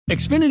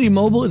Xfinity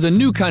Mobile is a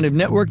new kind of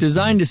network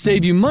designed to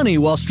save you money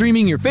while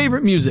streaming your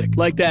favorite music,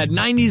 like that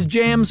 90s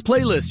Jams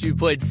playlist you've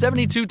played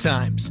 72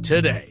 times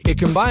today. It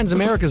combines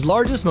America's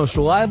largest, most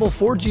reliable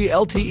 4G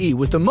LTE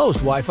with the most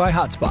Wi-Fi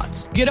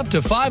hotspots. Get up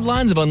to 5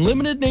 lines of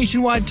unlimited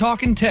nationwide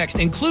talk and text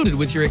included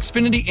with your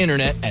Xfinity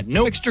Internet at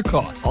no extra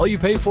cost. All you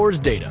pay for is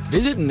data.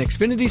 Visit an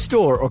Xfinity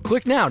store or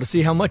click now to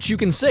see how much you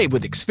can save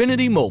with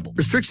Xfinity Mobile.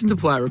 Restrictions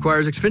apply.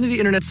 Requires Xfinity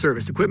Internet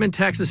service. Equipment,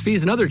 taxes,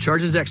 fees, and other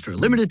charges extra.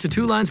 Limited to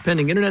 2 lines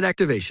pending Internet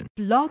activation.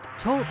 Blog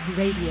Talk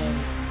Radio.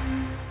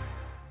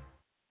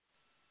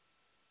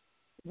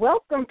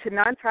 Welcome to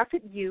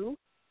Nonprofit U,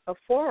 a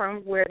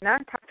forum where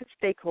nonprofit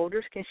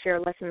stakeholders can share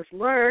lessons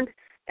learned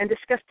and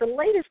discuss the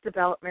latest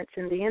developments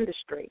in the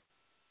industry.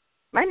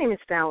 My name is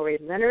Valerie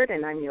Leonard,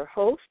 and I'm your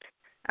host.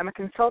 I'm a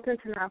consultant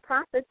to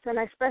nonprofits, and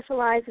I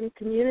specialize in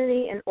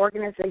community and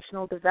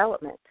organizational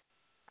development.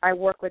 I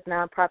work with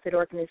nonprofit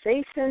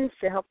organizations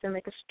to help them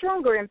make a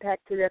stronger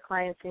impact to their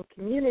clients and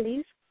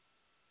communities.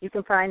 You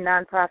can find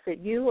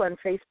Nonprofit U on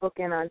Facebook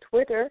and on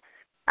Twitter.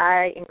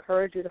 I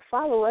encourage you to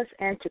follow us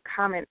and to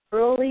comment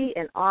early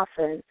and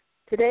often.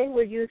 Today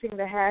we're using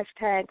the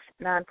hashtags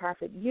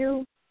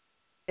NonprofitU,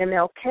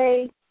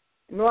 MLK,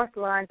 North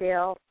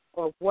Lawndale,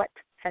 or What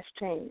Has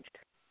Changed.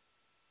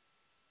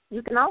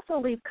 You can also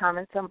leave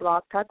comments on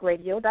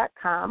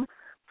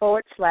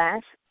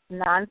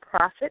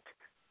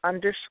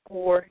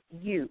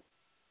blogtalkradio.com/nonprofit_U.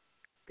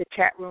 The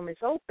chat room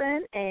is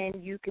open,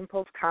 and you can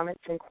post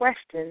comments and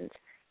questions.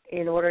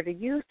 In order to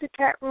use the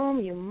chat room,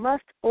 you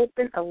must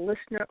open a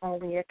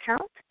listener-only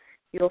account.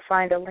 You'll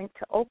find a link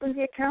to open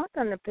the account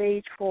on the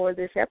page for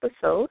this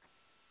episode.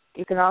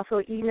 You can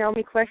also email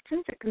me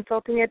questions at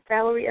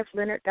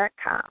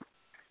consulting@valeriefleonard.com.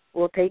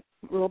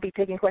 We'll be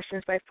taking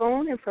questions by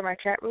phone and from our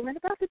chat room at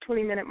about the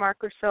 20-minute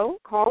mark or so.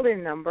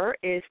 Call-in number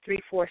is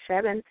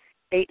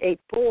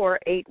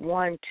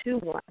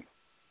 347-884-8121.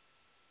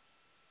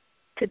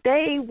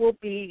 Today we'll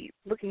be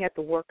looking at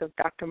the work of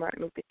Dr.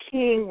 Martin Luther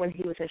King when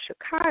he was in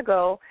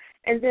Chicago,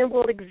 and then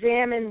we'll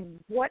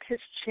examine what has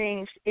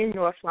changed in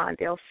North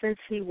Lawndale since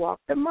he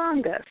walked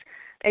among us.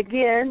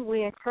 Again,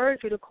 we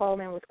encourage you to call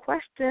in with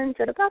questions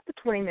at about the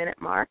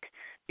 20-minute mark.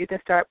 You can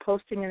start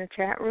posting in the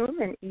chat room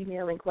and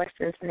emailing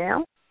questions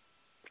now.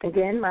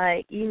 Again,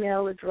 my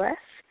email address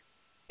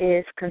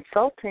is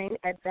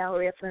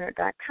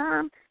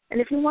consulting@valeriefleonard.com, and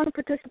if you want to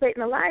participate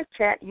in the live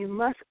chat, you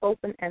must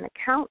open an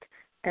account,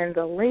 and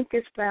the link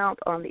is found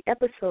on the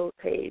episode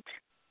page.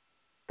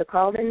 The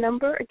call-in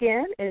number,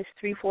 again, is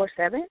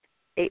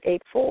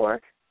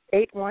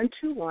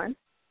 347-884-8121.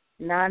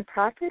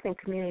 Nonprofit and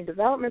community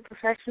development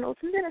professionals,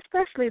 and then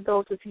especially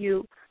those of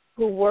you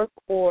who work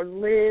or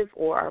live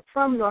or are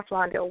from North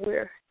Lawndale,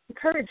 we're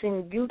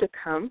encouraging you to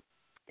come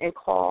and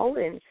call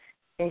and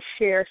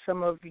share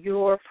some of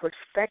your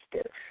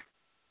perspectives.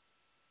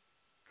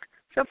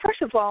 So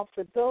first of all,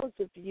 for those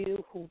of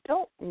you who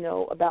don't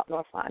know about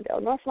North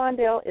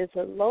Lawndale is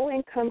a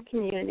low-income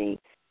community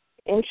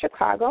in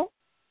Chicago.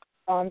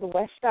 On the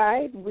west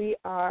side, we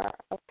are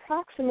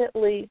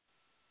approximately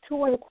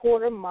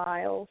 2.25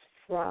 miles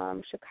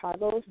from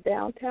Chicago's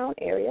downtown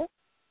area.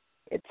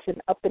 It's an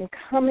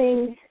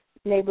up-and-coming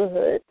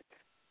neighborhood.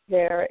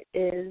 There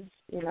is,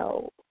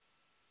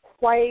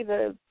 quite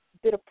a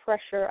bit of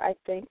pressure, I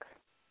think,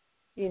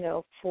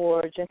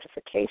 for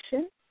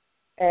gentrification,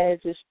 as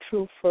is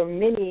true for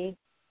many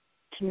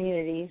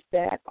communities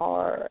that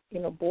are,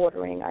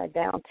 bordering our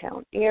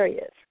downtown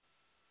areas.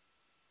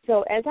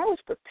 So as I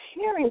was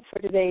preparing for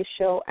today's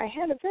show, I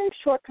had a very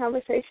short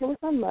conversation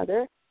with my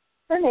mother.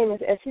 Her name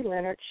is Essie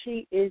Leonard.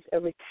 She is a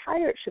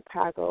retired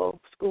Chicago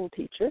school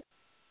teacher.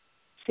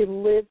 She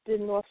lived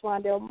in North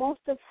Lawndale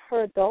most of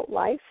her adult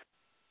life,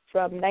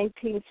 from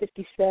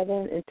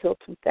 1957 until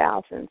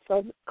 2000.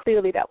 So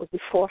clearly that was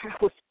before I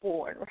was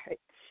born, right?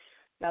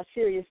 Now,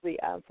 seriously,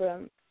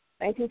 from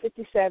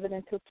 1957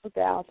 until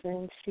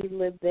 2000, she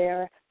lived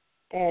there,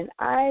 and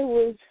I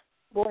was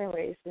born and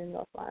raised in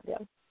North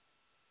Lawndale.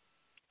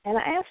 And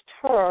I asked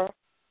her,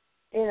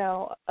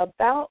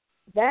 about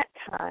that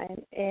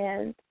time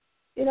and,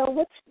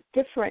 what's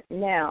different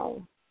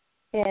now.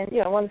 And,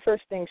 one of the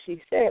first things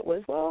she said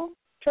was, well,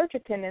 church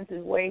attendance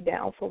is way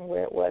down from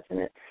where it was in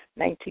the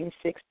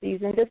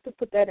 1960s. And just to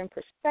put that in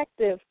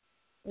perspective,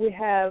 we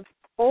have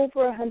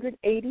over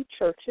 180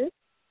 churches,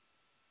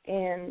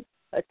 and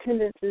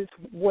attendance is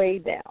way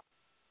down.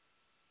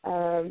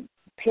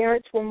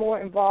 Parents were more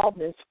involved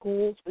in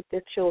schools with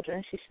their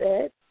children, she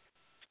said.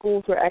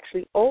 Schools were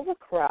actually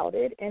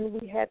overcrowded, and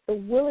we had the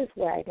Willis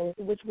wagons,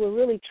 which were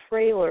really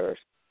trailers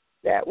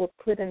that were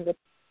put in the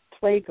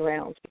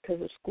playgrounds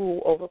because of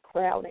school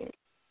overcrowding.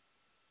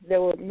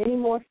 There were many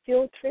more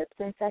field trips.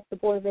 In fact, the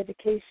Board of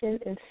Education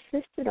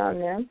insisted on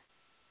them,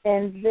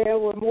 and there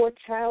were more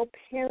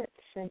child-parent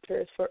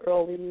centers for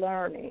early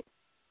learning.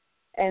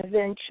 And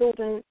then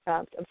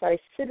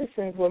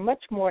citizens were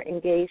much more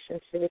engaged in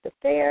civic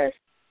affairs,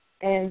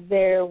 and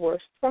there were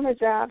summer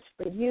jobs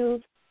for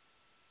youth.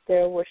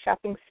 There were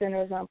shopping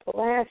centers on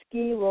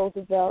Pulaski,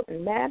 Roosevelt,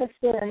 and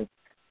Madison.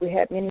 We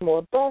had many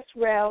more bus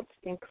routes,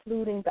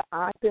 including the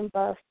Ogden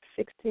bus,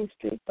 16th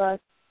Street bus,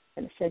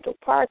 and the Central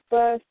Park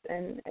bus.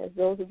 And as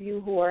those of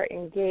you who are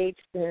engaged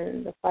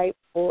in the fight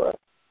for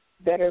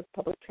better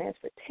public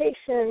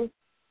transportation,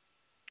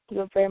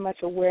 you're very much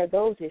aware of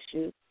those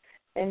issues.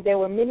 And there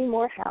were many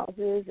more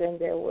houses, and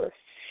there were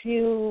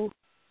fewer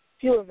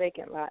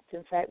vacant lots.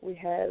 In fact, we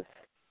have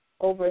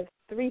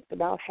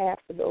about half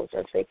of those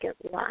are vacant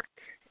lots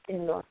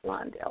in North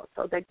Lawndale.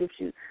 So that gives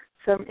you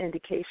some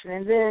indication.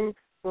 And then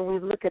when we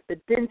look at the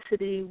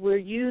density, we're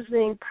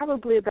using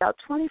probably about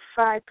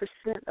 25%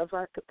 of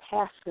our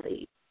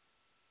capacity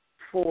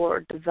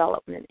for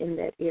development in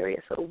that area.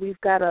 So we've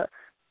got a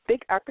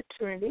big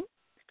opportunity.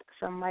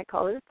 Some might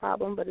call it a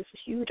problem, but it's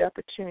a huge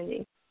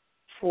opportunity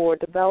for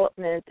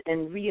development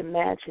and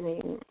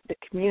reimagining the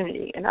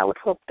community. And I would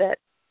hope that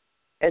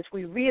as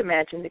we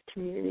reimagine the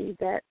community,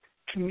 that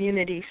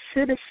community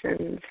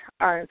citizens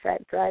are, in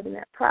fact, driving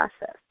that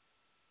process.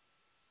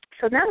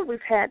 So now that we've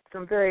had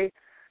some very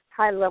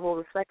high-level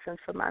reflections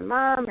from my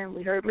mom and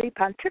we heard me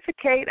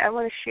pontificate, I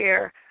want to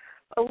share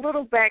a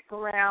little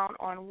background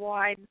on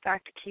why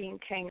Dr. King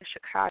came to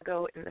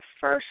Chicago in the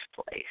first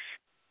place.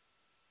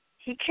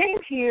 He came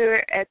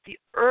here at the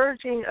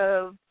urging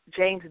of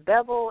James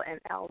Bevel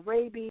and Al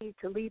Raby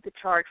to lead the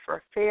charge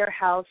for fair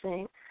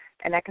housing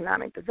and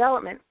economic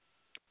development.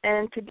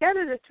 And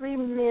together the three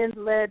men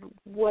led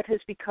what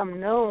has become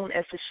known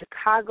as the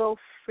Chicago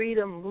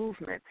Freedom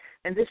Movement.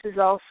 And this is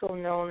also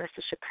known as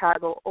the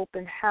Chicago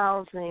Open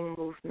Housing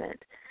Movement.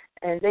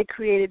 And they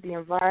created the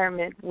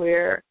environment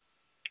where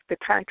the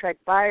Contract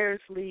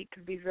Buyers League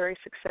could be very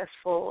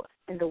successful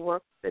in the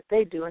work that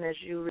they do. And as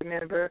you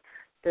remember,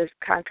 the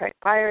Contract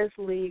Buyers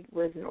League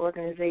was an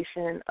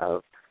organization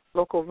of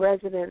local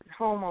resident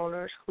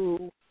homeowners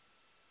who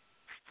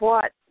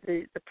fought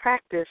the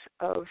practice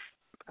of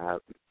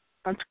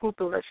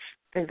unscrupulous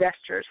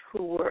investors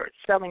who were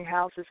selling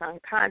houses on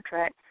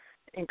contract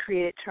and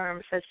created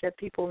terms such that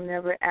people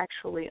never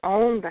actually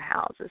owned the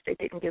houses. They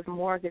didn't give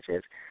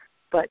mortgages,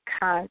 but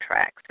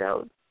contracts.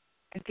 So,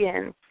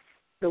 again,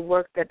 the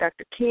work that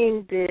Dr.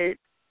 King did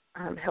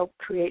helped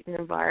create an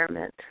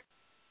environment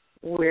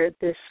where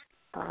this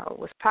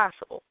was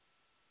possible.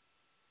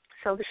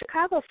 So the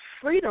Chicago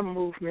Freedom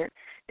Movement,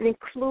 it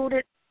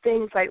included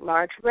things like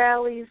large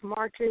rallies,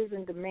 marches,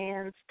 and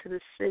demands to the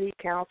city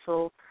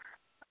council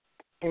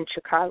in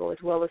Chicago as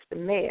well as the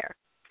mayor.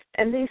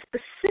 And these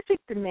specific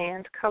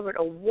demands covered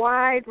a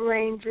wide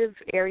range of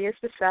areas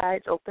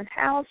besides open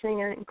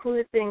housing and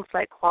included things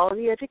like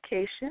quality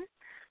education,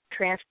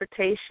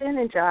 transportation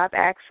and job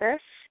access,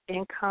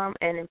 income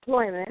and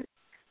employment,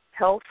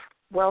 health,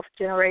 wealth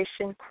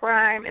generation,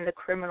 crime and the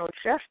criminal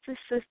justice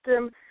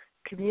system,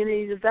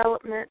 community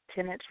development,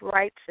 tenants'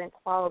 rights, and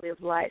quality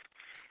of life.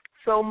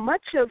 So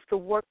much of the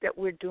work that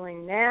we're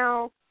doing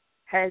now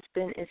has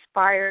been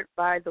inspired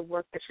by the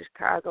work that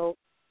Chicago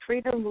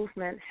Freedom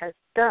Movement has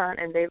done,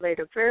 and they laid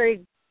a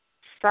very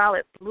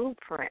solid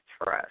blueprint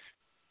for us.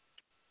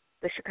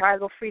 The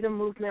Chicago Freedom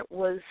Movement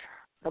was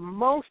the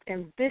most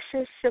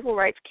ambitious civil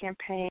rights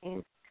campaign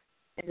in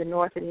the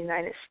north of the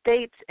United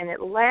States, and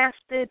it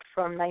lasted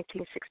from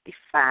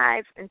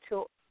 1965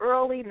 until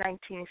early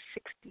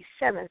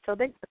 1967. So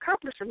they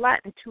accomplished a lot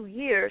in 2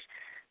 years,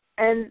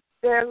 and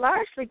they're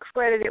largely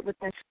credited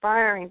with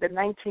inspiring the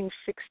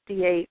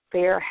 1968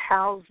 Fair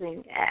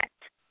Housing Act.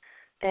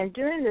 And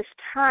during this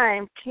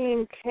time,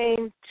 King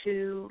came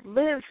to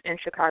live in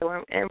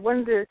Chicago, and one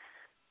of the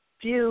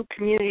few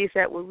communities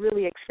that would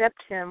really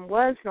accept him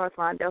was North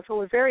Lawndale. So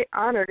we're very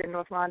honored in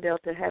North Lawndale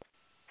to have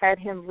had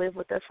him live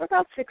with us for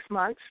about 6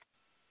 months.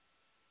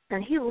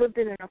 And he lived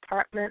in an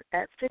apartment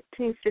at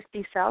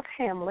 1550 South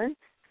Hamlin,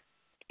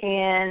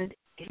 and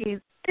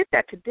he did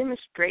that to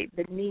demonstrate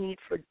the need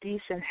for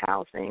decent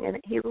housing. And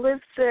he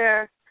lived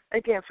there,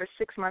 again, for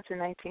 6 months in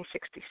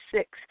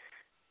 1966.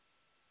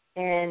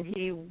 And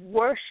he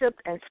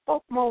worshiped and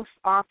spoke most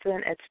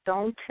often at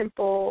Stone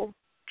Temple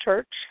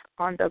Church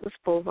on Douglas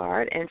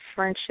Boulevard and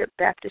Friendship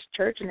Baptist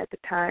Church. And at the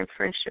time,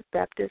 Friendship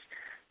Baptist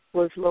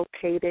was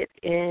located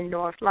in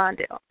North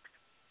Lawndale.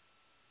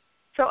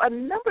 So a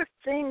number of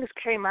things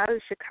came out of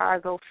the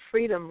Chicago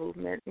Freedom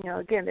Movement. You know,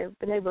 again, they've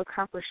been able to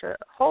accomplish a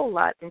whole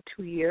lot in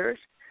 2 years.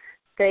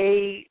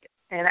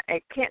 And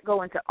I can't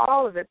go into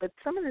all of it, but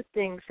some of the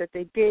things that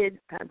they did,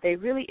 they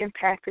really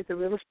impacted the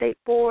real estate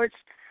boards.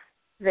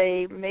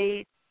 They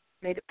made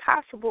it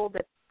possible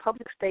that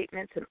public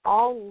statements and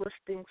all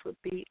listings would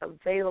be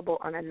available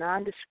on a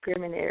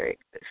non-discriminatory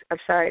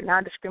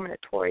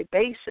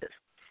basis.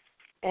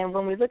 And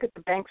when we look at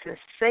the banks and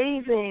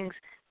savings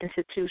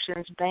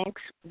institutions,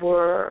 banks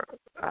were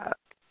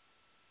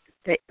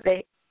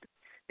they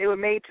were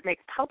made to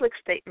make public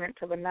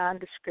statements of a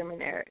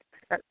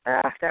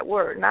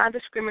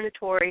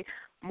non-discriminatory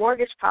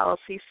mortgage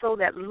policy so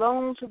that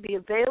loans would be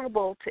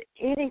available to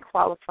any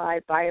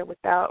qualified buyer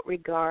without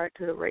regard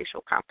to the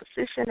racial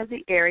composition of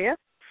the area.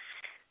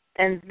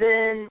 And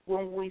then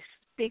when we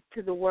speak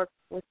to the work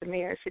with the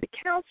mayor and city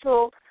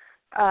council,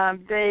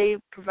 they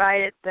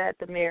provided that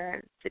the mayor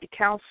and city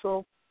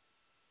council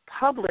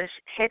publish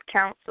head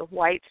counts of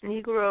whites,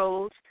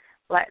 Negroes,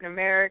 Latin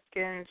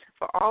Americans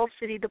for all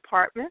city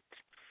departments.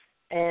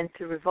 and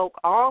to revoke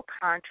all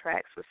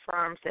contracts with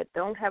firms that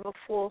don't have a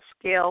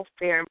full-scale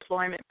fair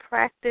employment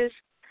practice.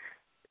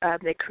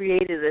 They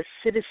created a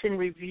citizen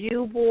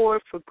review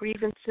board for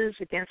grievances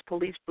against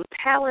police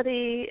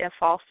brutality and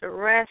false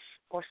arrests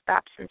or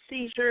stops and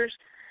seizures.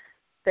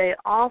 They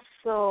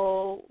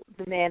also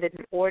demanded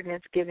an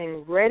ordinance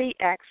giving ready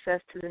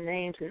access to the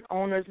names and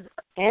owners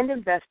and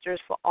investors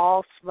for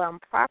all slum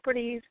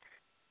properties.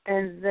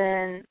 And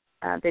then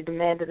they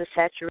demanded a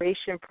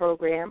saturation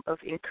program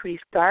of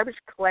increased garbage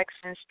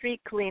collection, street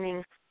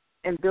cleaning,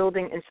 and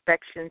building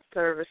inspection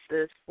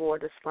services for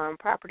the slum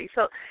property.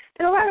 So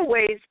in a lot of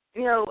ways,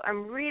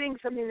 I'm reading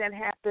something that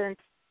happened,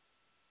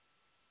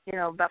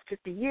 about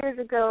 50 years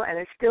ago, and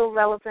it's still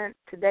relevant.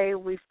 Today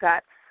we've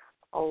got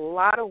a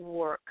lot of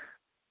work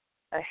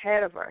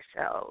ahead of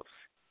ourselves,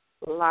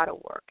 a lot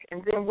of work.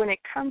 And then when it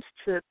comes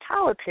to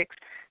politics,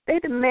 they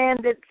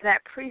demanded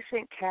that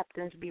precinct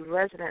captains be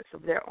residents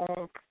of their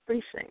own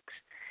precincts.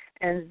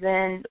 And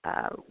then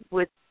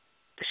with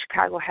the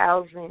Chicago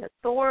Housing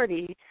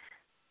Authority,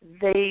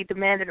 they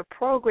demanded a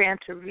program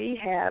to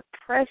rehab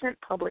present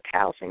public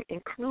housing,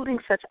 including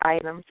such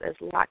items as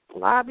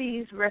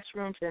lobbies,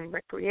 restrooms, and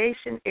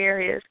recreation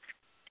areas,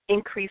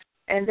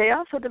 and they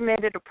also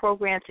demanded a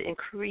program to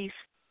increase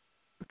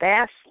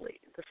vastly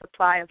the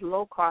supply of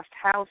low-cost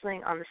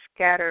housing on a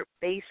scattered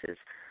basis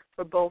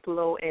for both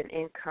low- and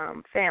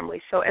income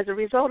families. So as a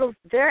result of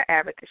their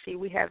advocacy,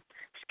 we have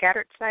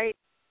scattered site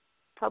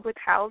public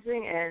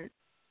housing, and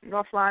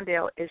North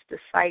Lawndale is the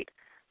site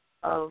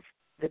of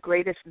the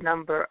greatest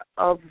number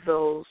of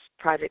those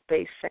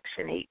project-based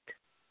Section 8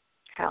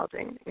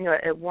 housing.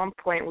 At one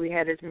point we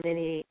had as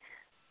many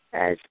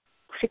as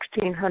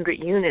 1,600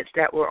 units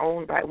that were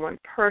owned by one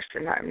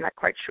person. I'm not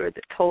quite sure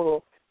the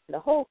total in the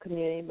whole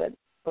community,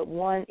 but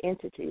one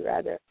entity,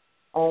 rather,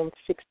 owned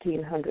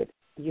 1,600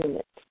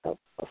 units of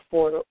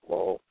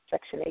affordable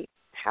Section 8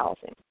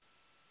 housing.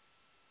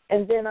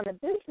 And then on the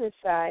business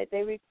side,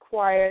 they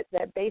required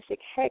that basic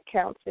head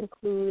counts,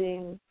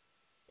 including,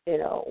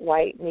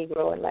 white,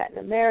 Negro, and Latin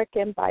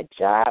American, by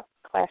job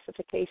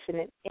classification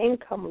and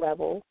income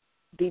level,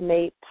 be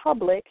made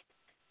public.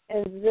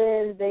 And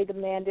then they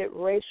demanded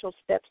racial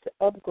steps to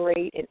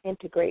upgrade and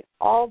integrate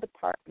all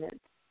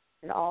departments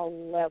and all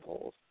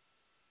levels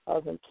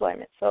of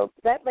employment. So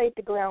that laid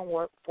the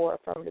groundwork for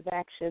affirmative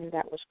action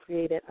that was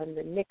created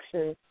under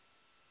Nixon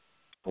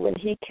when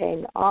he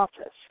came to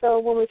office. So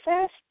when we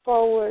fast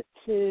forward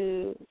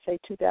to, say,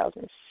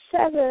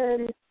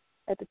 2007,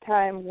 at the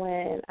time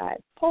when I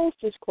posed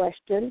this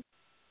question,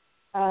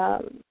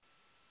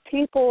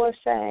 people are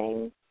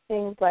saying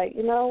things like,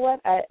 you know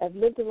what, I've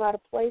lived in a lot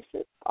of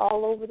places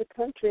all over the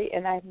country,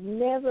 and I've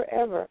never,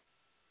 ever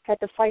had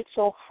to fight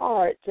so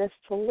hard just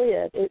to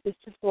live. It's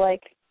just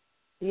like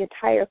the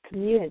entire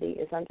community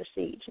is under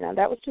siege. Now,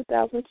 that was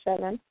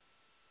 2007.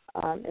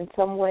 In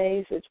some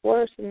ways it's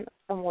worse, in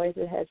some ways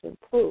it has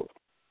improved.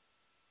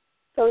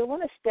 So we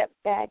want to step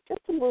back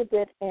just a little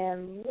bit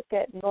and look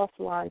at North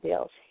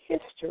Lawndale's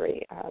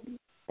history.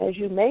 As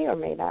you may or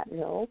may not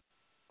know,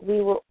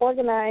 we were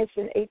organized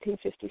in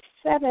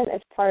 1857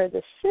 as part of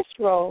the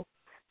Cicero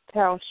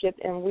Township,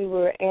 and we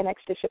were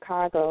annexed to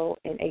Chicago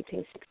in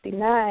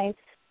 1869.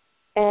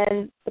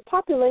 And the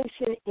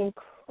population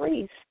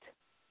increased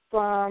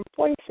from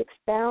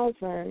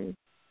 46,000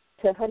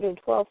 to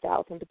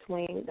 112,000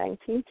 between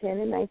 1910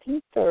 and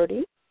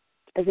 1930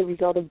 as a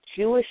result of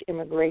Jewish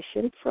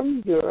immigration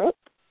from Europe.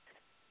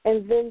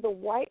 And then the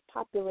white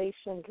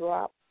population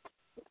dropped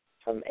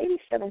from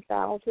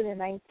 87,000 in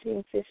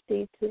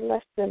 1950 to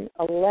less than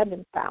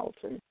 11,000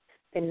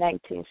 in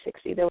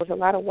 1960. There was a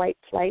lot of white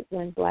flight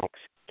when blacks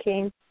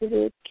came to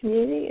the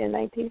community in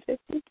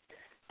 1950.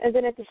 And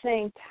then at the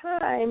same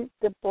time,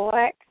 the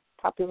black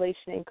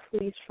population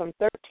increased from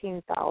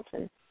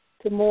 13,000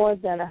 to more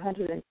than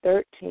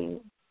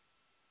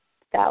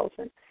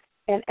 113,000.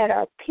 And at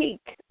our peak,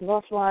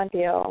 North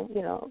Lawndale,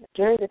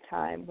 during the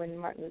time when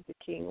Martin Luther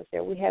King was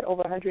there, we had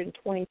over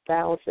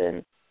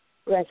 120,000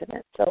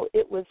 residents. So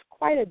it was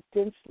quite a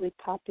densely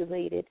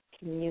populated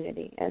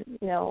community. And,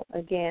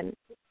 again,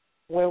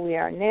 where we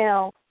are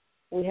now,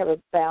 we're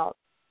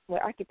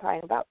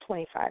occupying about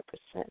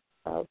 25%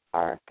 of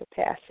our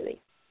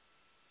capacity.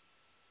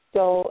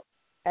 So,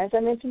 as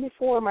I mentioned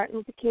before, Martin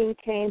Luther King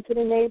came to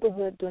the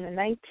neighborhood during the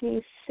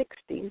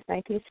 1960s,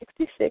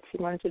 1966. He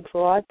wanted to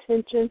draw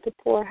attention to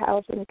poor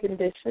housing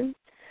conditions.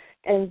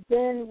 And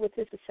then with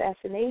his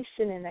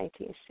assassination in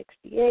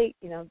 1968,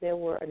 there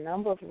were a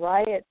number of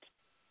riots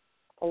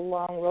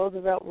along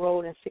Roosevelt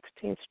Road and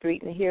 16th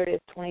Street, and here it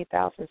is,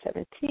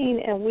 2017,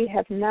 and we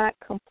have not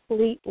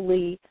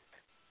completely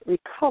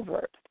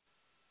recovered.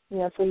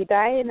 So he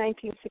died in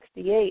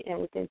 1968,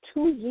 and within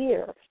 2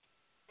 years,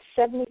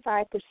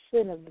 75%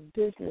 of the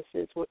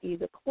businesses were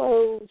either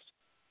closed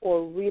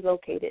or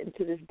relocated. And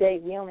to this day,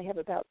 we only have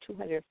about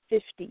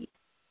 250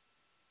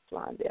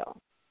 Lawndale.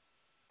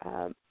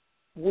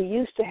 We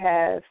used to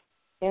have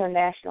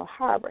International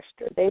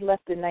Harvester. They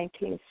left in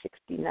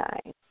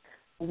 1969.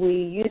 we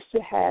used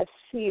to have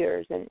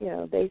Sears, and,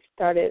 they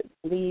started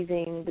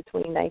leaving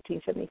between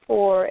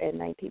 1974 and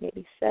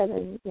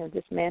 1987,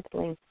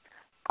 dismantling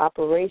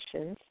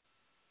operations.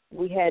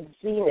 We had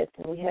Zenith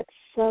and we had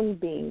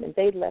Sunbeam, and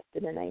they left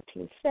in the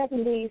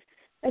 1970s.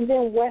 And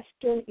then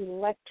Western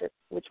Electric,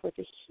 which was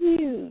a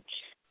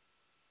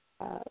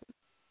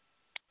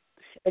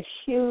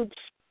huge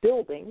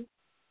building,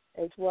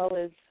 as well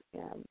as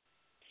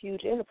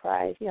huge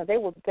enterprise. They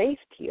were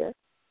based here.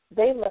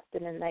 They left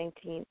in the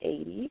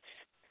 1980s.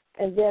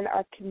 And then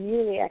our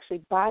community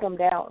actually bottomed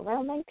out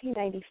around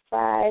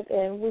 1995,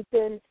 and we've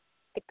been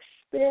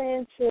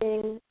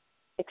experiencing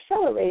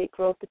accelerated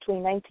growth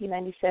between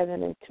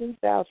 1997 and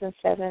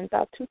 2007.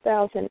 About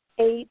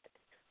 2008,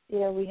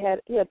 we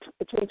had,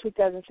 between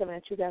 2007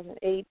 and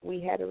 2008, we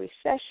had a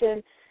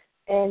recession,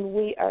 and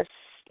we are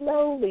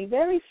slowly,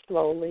 very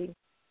slowly,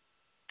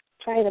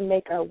 trying to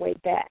make our way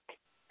back.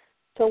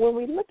 So when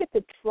we look at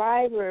the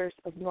drivers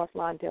of North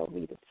Lawndale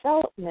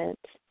redevelopment,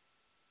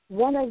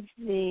 one of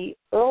the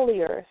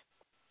earlier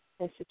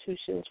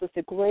institutions was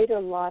the Greater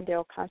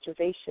Lawndale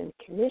Conservation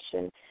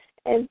Commission,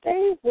 and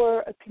they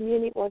were a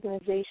community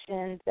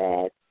organization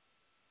that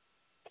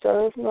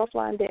served North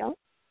Lawndale,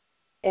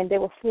 and they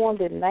were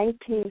formed in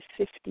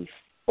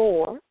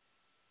 1954,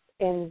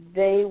 and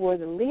they were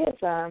the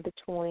liaison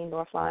between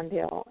North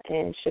Lawndale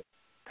and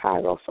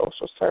Chicago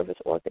social service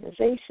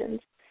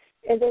organizations.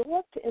 And they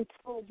worked to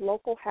improve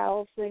local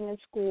housing and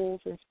schools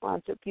and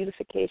sponsored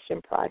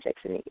beautification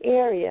projects in the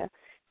area.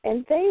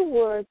 And they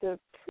were the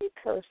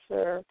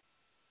precursor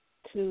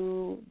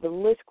to the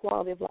list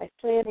quality of life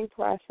planning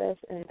process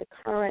and the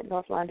current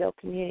North Lawndale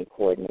community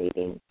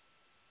coordinating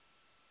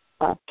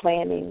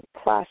planning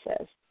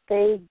process.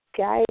 They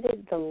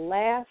guided the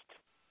last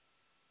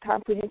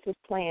comprehensive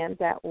plan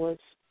that was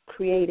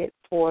created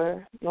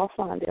for North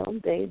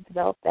Lawndale. They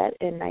developed that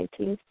in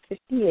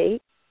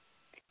 1958.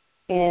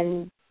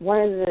 And one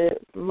of the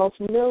most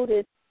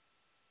noted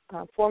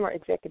former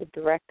executive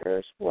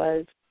directors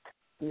was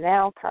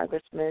now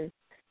Congressman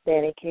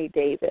Danny K.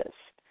 Davis.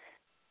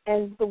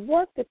 And the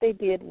work that they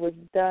did was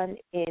done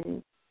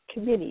in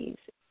communities,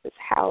 with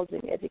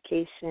housing,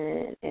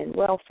 education, and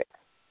welfare.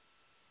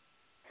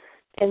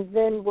 And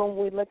then when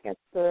we look at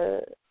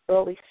the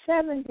early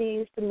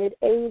 70s, the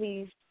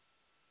mid-80s,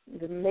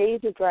 the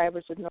major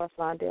drivers of North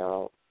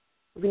Lawndale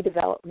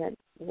redevelopment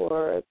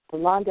were the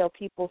Lawndale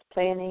People's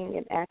Planning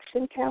and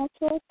Action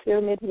Council,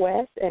 Pyramid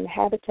West, and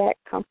Habitat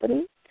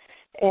Company.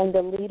 And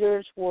the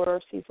leaders were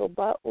Cecil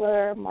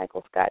Butler,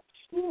 Michael Scott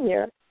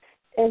Sr.,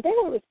 and they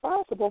were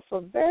responsible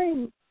for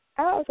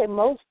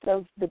most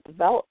of the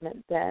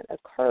development that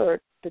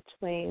occurred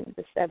between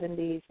the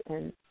 70s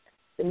and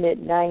the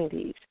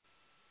mid-90s.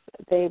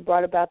 They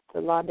brought about the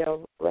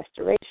Lawndale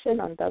Restoration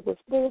on Douglas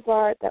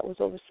Boulevard. That was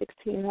over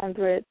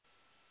 1,600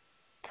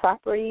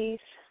 properties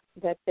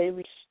that they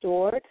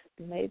restored,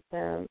 made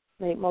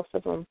most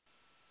of them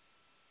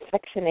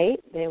Section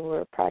 8. They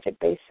were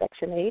project-based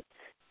Section 8.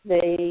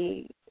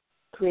 They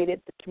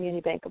created the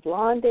Community Bank of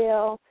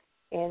Lawndale,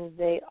 and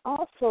they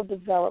also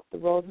developed the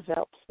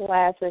Roosevelt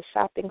Plaza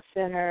Shopping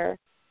Center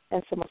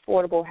and some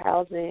affordable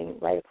housing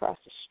right across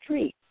the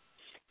street.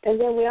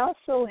 And then we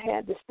also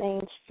had the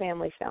Staines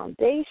Family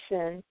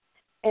Foundation,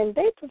 and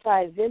they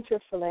provide venture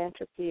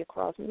philanthropy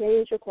across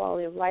major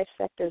quality of life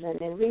sectors,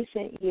 and in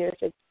recent years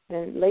it's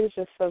been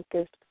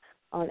laser-focused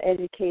on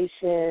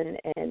education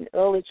and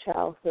early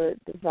childhood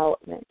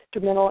development,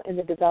 instrumental in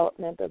the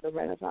development of the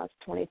Renaissance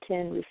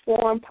 2010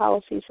 reform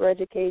policies for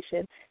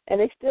education, and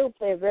they still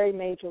play a very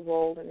major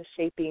role in the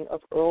shaping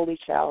of early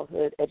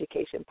childhood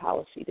education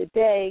policy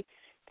today,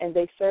 and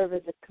they serve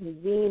as a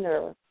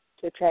convener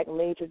to attract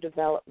major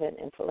development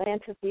and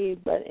philanthropy,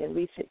 but in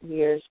recent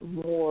years,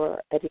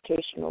 more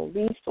educational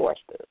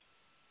resources.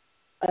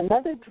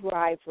 Another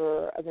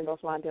driver of the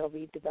North Lawndale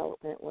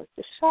redevelopment was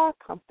the Shaw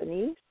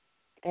Company,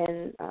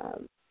 and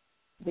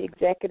the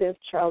executive,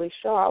 Charlie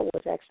Shaw,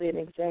 was actually an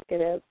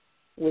executive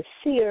with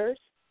Sears,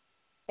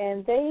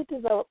 and they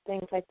developed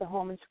things like the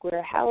Holman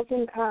Square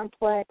Housing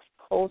Complex,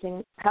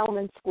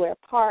 Holman Square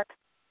Park,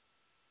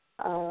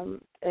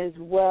 as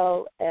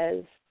well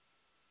as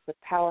the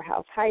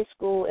Powerhouse High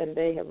School, and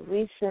they have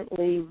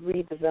recently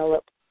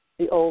redeveloped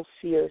the old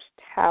Sears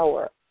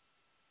Tower,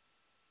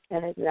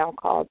 and it's now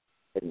called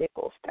the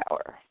Nichols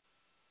Tower.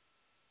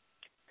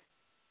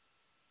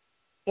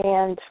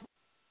 And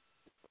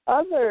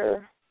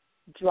other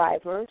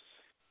drivers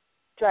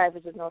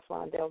of North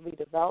Lawndale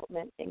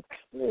redevelopment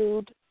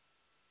include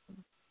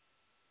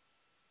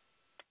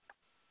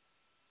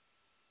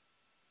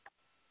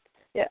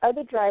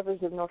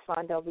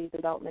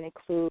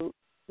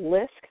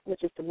LISC,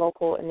 which is the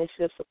Local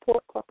Initiative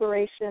Support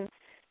Corporation,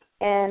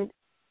 and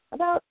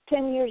about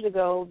 10 years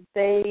ago,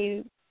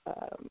 they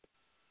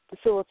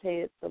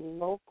facilitated the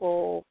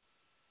local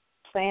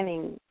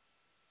planning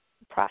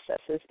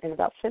processes in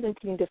about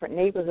 17 different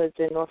neighborhoods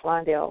in North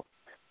Lawndale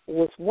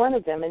was one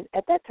of them. And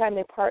at that time,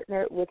 they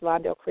partnered with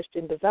Lawndale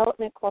Christian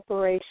Development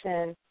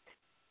Corporation,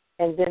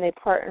 and then they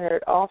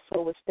partnered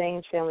also with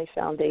Staines Family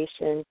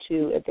Foundation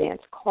to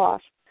advance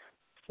costs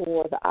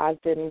for the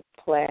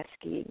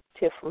Ogden-Pulaski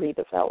TIF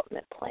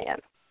redevelopment plan.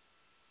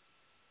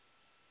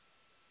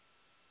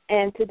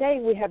 And today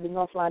we have the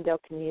North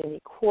Lawndale Community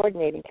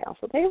Coordinating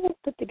Council. They were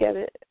put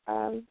together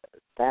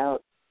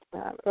about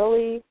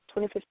early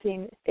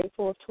 2015,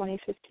 April of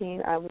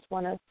 2015. I was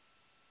one of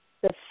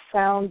the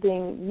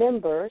founding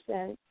members,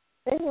 and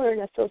they were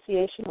an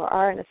association, or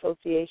are an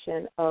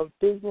association, of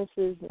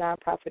businesses,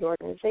 nonprofit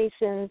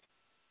organizations,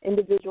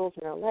 individuals,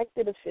 and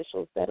elected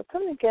officials that have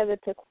come together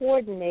to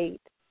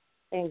coordinate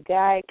and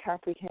guide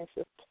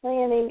comprehensive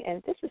planning.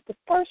 And this is the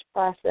first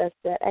process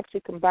that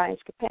actually combines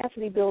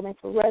capacity building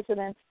for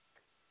residents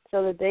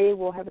so that they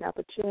will have an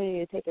opportunity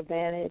to take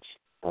advantage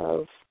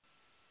of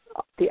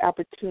the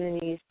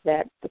opportunities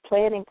that the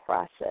planning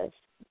process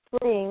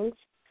brings.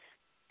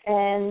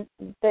 And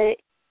they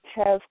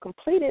have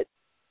completed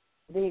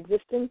the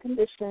existing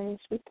conditions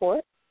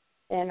report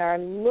and are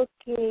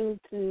looking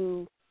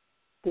to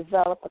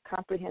develop a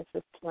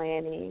comprehensive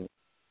planning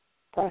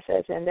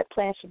process, and that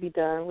plan should be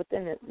done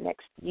within the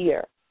next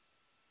year.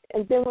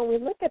 And then when we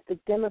look at the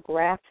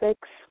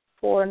demographics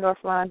for North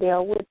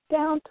Lawndale, we're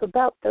down to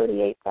about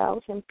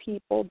 38,000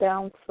 people,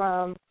 down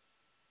from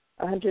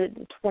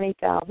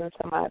 120,000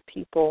 some odd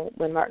people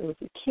when Martin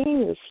Luther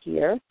King was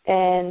here.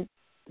 And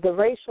the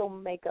racial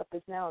makeup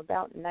is now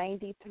about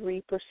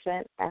 93%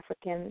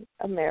 African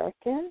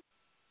American.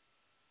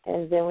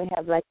 And then we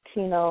have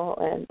Latino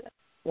and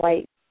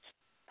white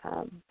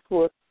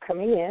who are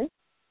coming in.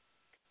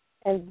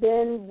 And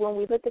then when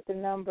we look at the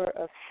number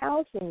of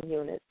housing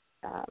units,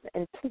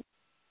 in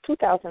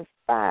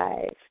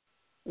 2005,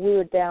 we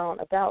were down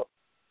about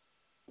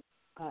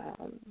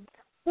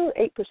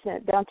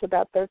 8%, down to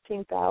about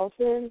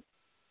 13,000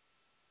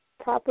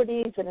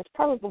 properties, and it's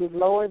probably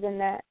lower than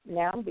that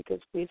now because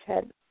we've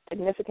had a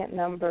significant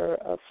number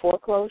of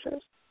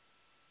foreclosures.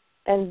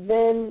 And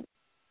then,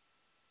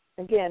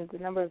 again, the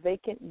number of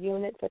vacant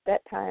units at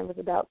that time was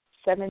about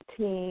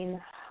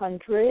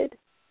 1,700,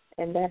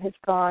 and that has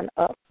gone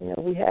up.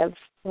 We have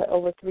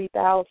over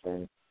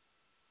 3,000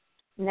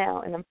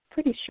 now, and I'm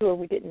pretty sure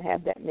we didn't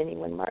have that many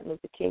when Martin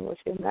Luther King was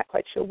here. I'm not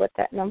quite sure what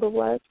that number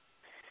was.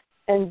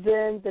 And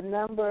then the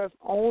number of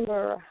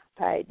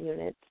owner-occupied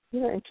units,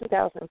 in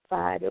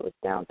 2005, it was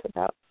down to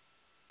about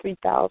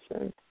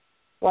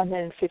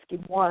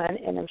 3,151,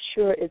 and I'm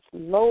sure it's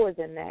lower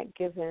than that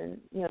given,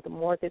 the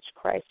mortgage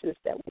crisis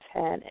that we've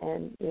had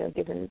and,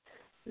 given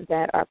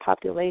that our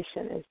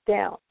population is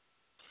down.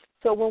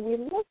 So when we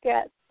look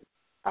at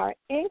our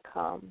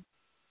income,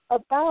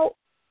 about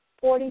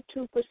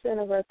 42%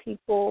 of our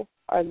people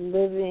are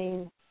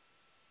living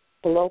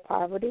below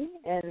poverty,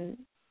 and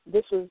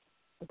this was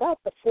about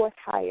the fourth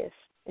highest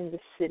in the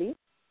city.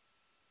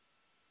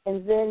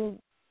 And then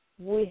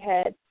we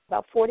had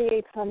about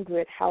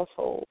 4,800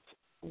 households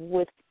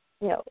with,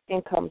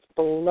 incomes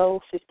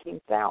below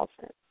 $15,000.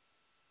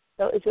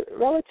 So it's a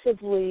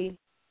relatively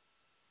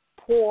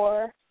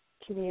poor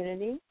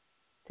community,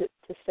 to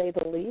say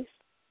the least.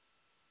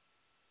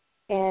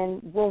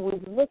 And when we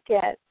look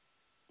at,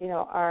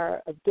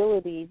 our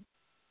ability,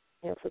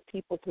 for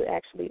people to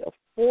actually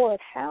afford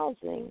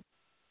housing,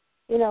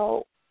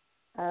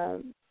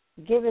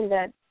 given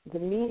that the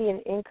median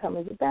income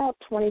is about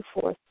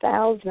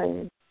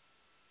 $24,000,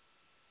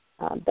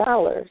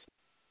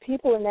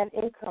 people in that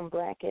income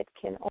bracket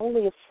can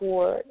only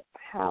afford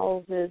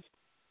houses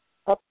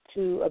up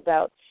to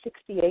about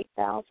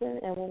 $68,000.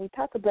 And when we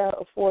talk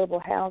about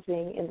affordable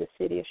housing in the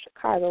city of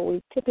Chicago,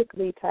 we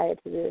typically tie it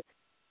to the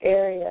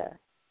area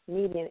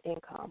median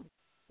income,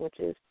 which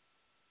is,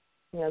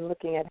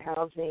 looking at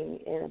housing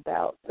in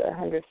about the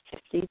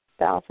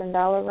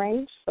 $150,000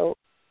 range. So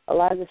a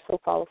lot of the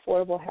so-called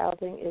affordable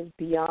housing is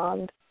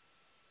beyond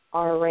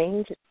our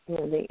range.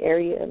 The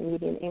area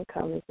median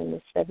income is in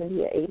the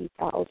 $70,000 to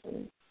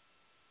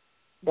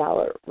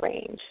 $80,000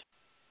 range.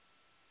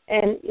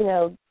 And,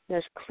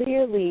 there's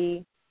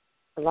clearly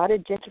a lot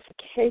of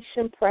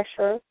gentrification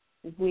pressure.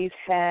 We've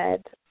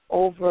had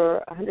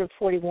over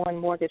 141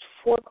 mortgage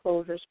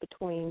foreclosures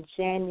between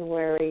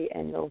January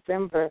and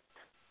November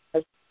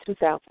of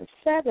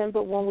 2007.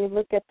 But when we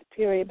look at the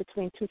period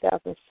between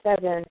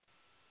 2007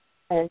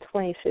 and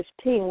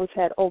 2015, we've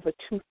had over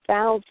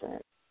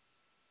 2,000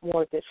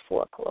 mortgage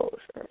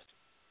foreclosures.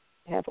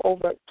 We have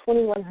over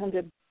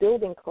 2,100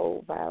 building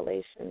code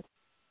violations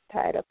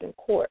tied up in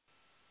court.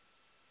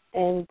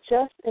 And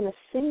just in a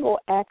single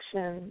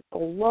action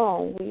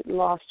alone, we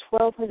lost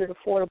 1,200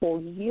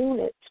 affordable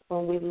units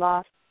when we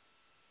lost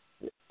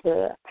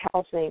the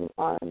housing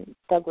on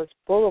Douglas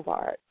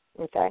Boulevard.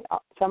 In fact,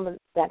 some of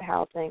that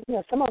housing,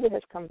 some of it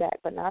has come back,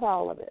 but not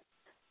all of it.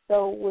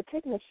 So we're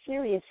taking a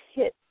serious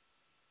hit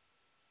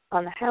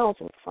on the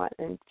housing front,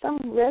 and some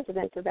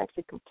residents have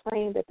actually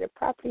complained that their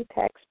property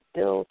tax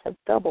bills have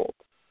doubled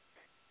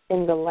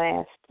in the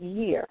last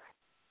year.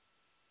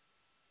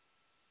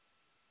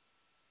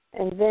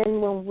 And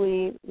then when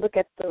we look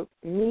at the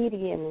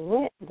median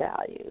rent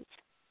values,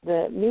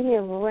 the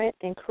median rent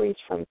increased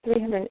from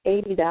 $380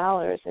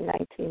 in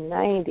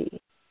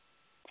 1990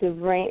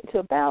 to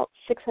about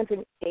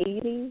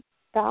 $680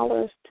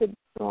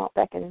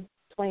 back in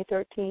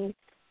 2013,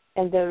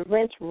 and the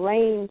rents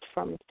range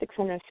from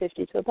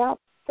 $650 to about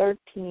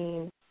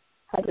 $1,300,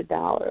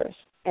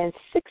 and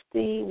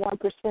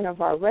 61%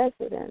 of our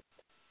residents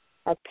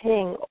are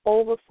paying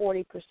over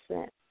 40%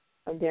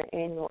 of their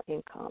annual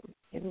income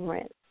in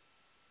rent.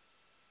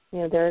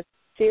 There are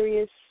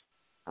serious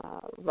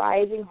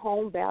rising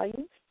home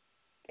values,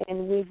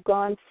 and we've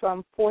gone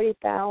from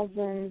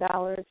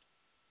 $40,000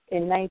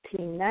 in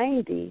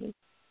 1990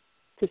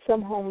 to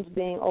some homes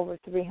being over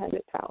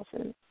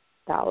 $300,000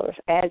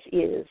 as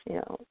is,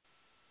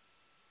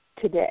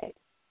 today.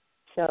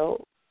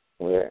 So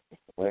we're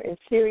in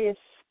serious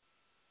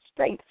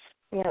straits,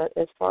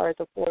 as far as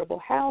affordable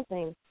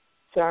housing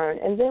concerned.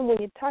 And then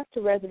when you talk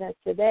to residents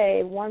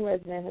today, one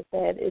resident has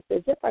said it's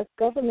as if our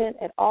government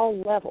at all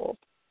levels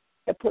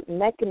have put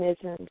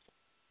mechanisms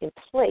in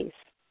place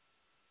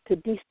to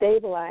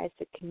destabilize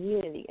the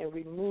community and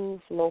remove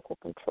local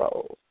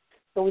controls.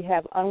 So we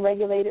have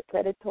unregulated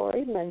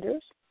predatory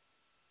lenders.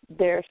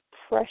 There's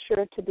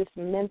pressure to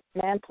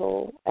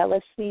dismantle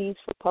LSCs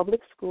for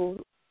public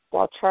schools,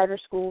 while charter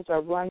schools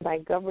are run by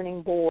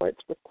governing boards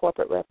with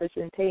corporate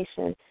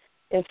representation.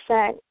 In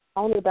fact,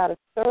 only about a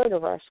third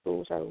of our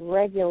schools are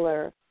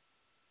regular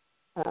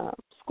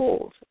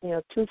schools.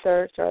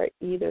 2/3 are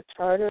either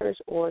charters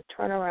or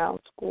turnaround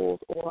schools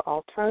or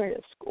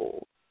alternative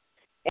schools.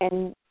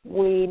 And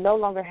we no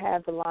longer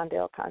have the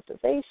Lawndale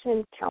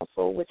Conservation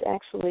Council, which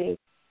actually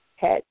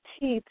had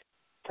teeth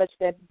such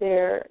that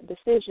their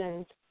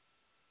decisions,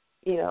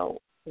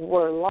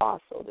 were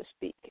lost, so to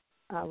speak.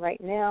 Right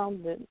now,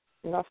 the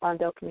North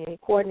Lawndale Community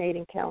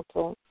Coordinating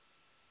Council,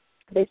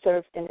 they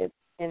serve an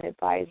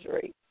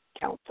advisory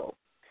council.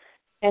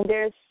 And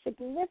there's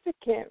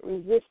significant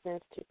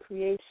resistance to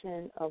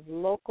creation of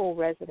local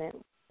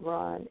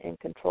resident-run and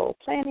controlled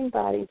planning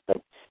bodies.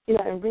 But,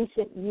 in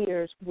recent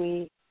years,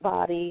 we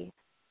body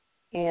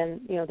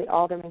and, the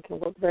aldermen can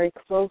work very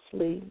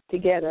closely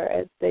together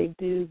as they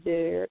do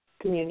their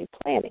community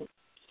planning.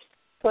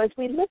 So as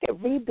we look at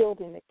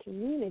rebuilding the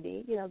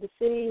community, the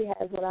city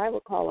has what I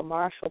would call a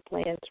Marshall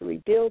Plan to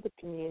rebuild the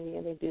community,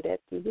 and they do that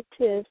through the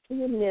TIFs,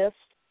 through the NIFs,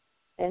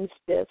 and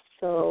STIFs.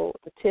 So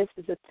the TIF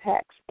is a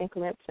tax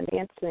increment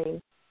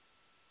financing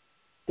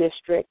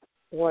district,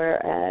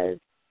 whereas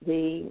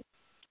the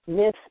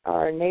NIFs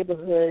are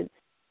neighborhood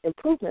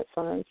improvement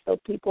funds, so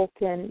people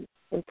can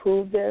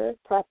improve their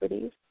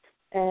properties.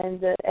 And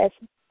the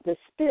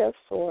SPIFs,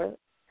 or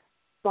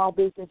Small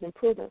Business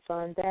Improvement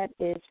Fund, that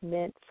is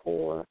meant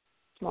for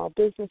small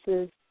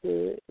businesses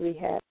to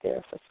rehab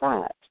their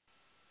facades.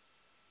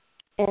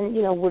 And,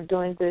 we're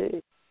doing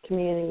the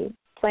community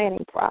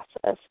planning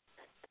process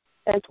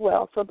as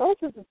well. So those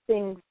are the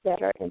things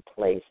that are in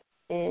place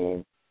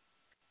in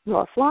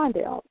North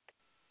Lawndale.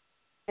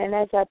 And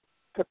as I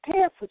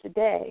prepare for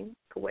today,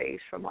 away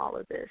from all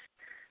of this,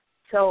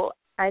 so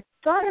I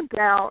thought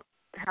about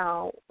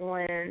how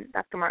when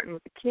Dr. Martin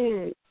Luther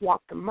King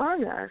walked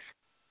among us,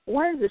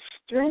 one of the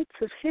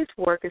strengths of his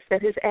work is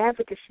that his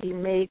advocacy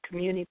made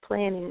community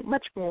planning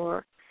much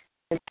more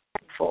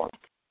impactful.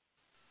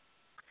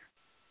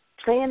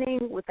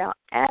 Planning without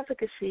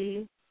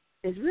advocacy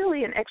is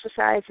really an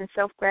exercise in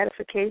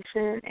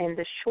self-gratification, and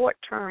the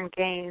short-term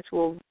gains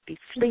will be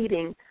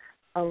fleeting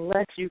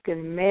unless you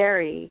can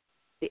marry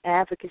the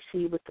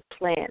advocacy with the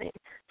planning.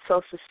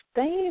 So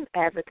sustained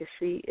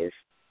advocacy is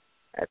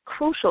a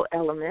crucial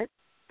element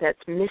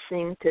that's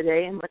missing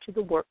today in much of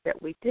the work that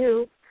we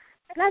do.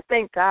 And I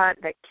thank God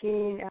that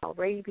King, Al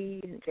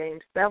Raby, and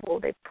James Bevel,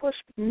 they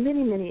pushed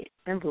many, many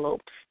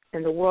envelopes,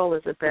 and the world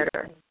is a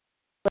better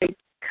place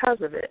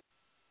because of it.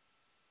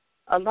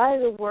 A lot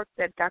of the work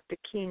that Dr.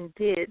 King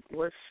did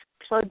was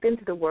plugged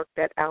into the work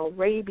that Al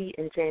Raby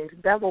and James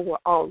Bevel were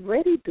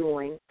already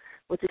doing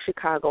with the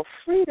Chicago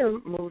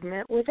Freedom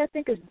Movement, which I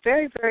think is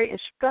very, very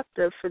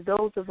instructive for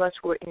those of us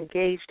who are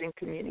engaged in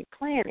community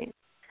planning.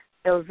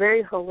 They were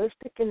very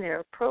holistic in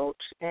their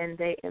approach, and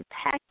they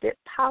impacted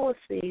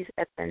policies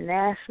at the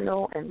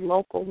national and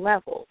local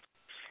levels.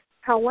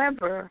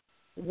 However,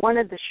 one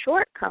of the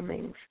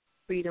shortcomings of the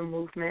Freedom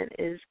Movement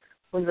is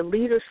when the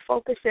leaders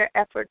focused their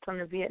efforts on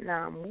the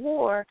Vietnam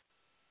War,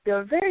 there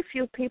were very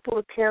few people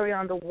to carry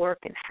on the work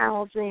in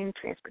housing,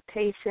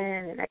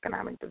 transportation, and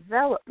economic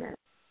development.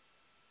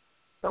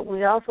 But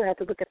we also have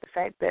to look at the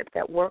fact that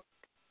that work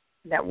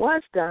that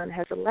was done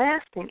has a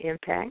lasting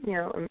impact.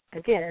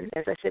 Again,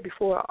 as I said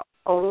before,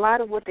 a lot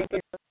of what they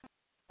did was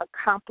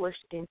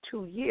accomplished in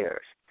 2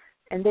 years.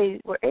 And they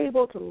were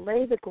able to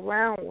lay the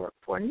groundwork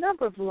for a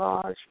number of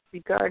laws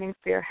regarding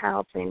fair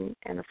housing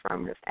and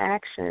affirmative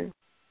action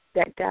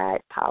that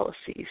guide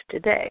policies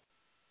today.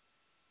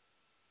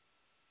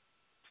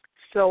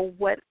 So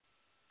what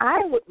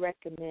I would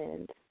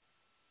recommend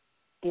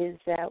is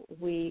that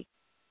we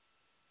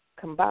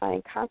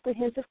combine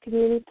comprehensive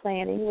community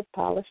planning with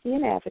policy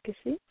and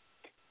advocacy,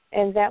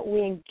 and that we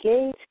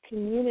engage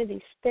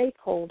community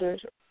stakeholders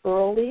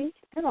early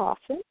and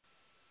often,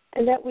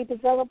 and that we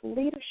develop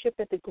leadership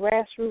at the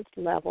grassroots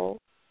level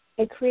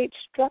and create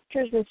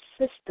structures and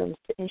systems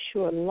to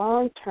ensure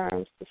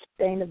long-term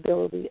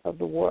sustainability of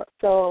the work.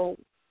 So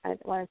I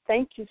want to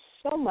thank you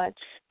so much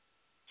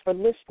for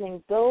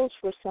listening. Those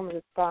were some of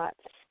the thoughts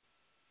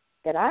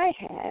that I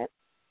had.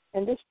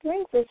 And this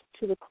brings us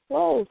to the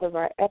close of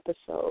our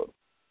episode.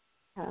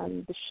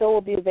 The show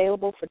will be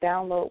available for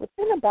download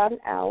within about an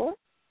hour.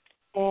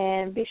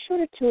 And be sure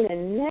to tune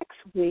in next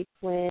week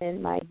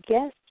when my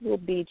guest will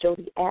be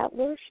Jody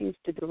Adler. She's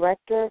the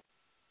director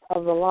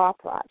of the Law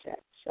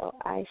Project. So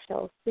I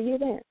shall see you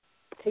then.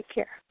 Take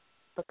care.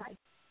 Bye-bye.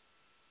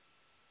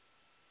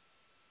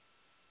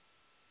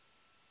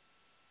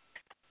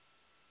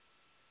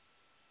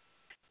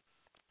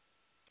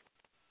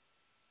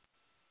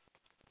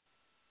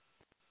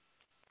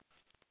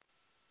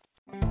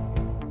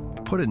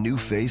 Put a new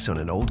face on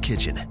an old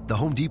kitchen. The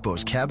Home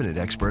Depot's cabinet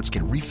experts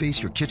can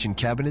reface your kitchen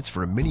cabinets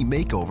for a mini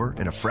makeover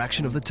in a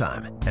fraction of the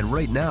time. And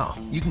right now,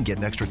 you can get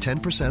an extra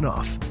 10%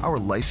 off. Our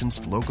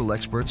licensed local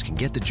experts can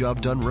get the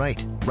job done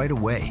right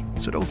away.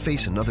 So don't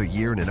face another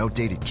year in an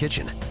outdated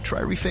kitchen.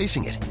 Try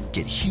refacing it.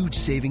 Get huge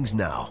savings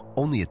now,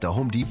 only at the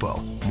Home Depot.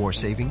 More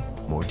saving,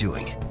 more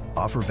doing.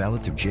 Offer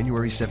valid through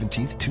January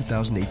 17th,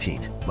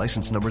 2018.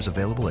 License numbers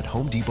available at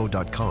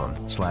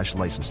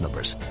homedepot.com/license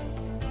numbers.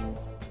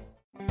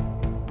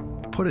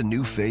 Put a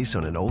new face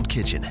on an old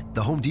kitchen.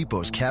 The Home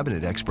Depot's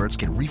cabinet experts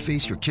can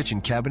reface your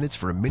kitchen cabinets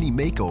for a mini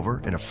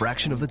makeover in a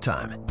fraction of the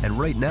time. And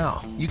right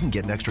now, you can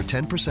get an extra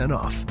 10%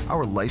 off.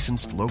 Our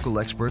licensed local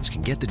experts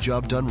can get the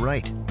job done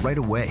right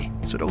away.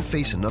 So don't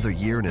face another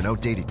year in an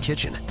outdated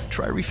kitchen.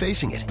 Try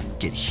refacing it.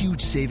 Get huge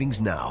savings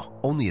now,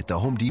 only at the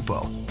Home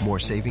Depot. More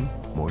saving,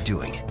 more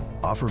doing.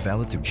 Offer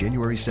valid through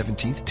January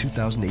 17th,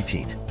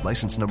 2018.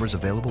 License numbers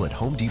available at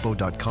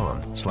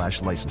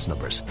homedepot.com/license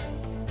numbers.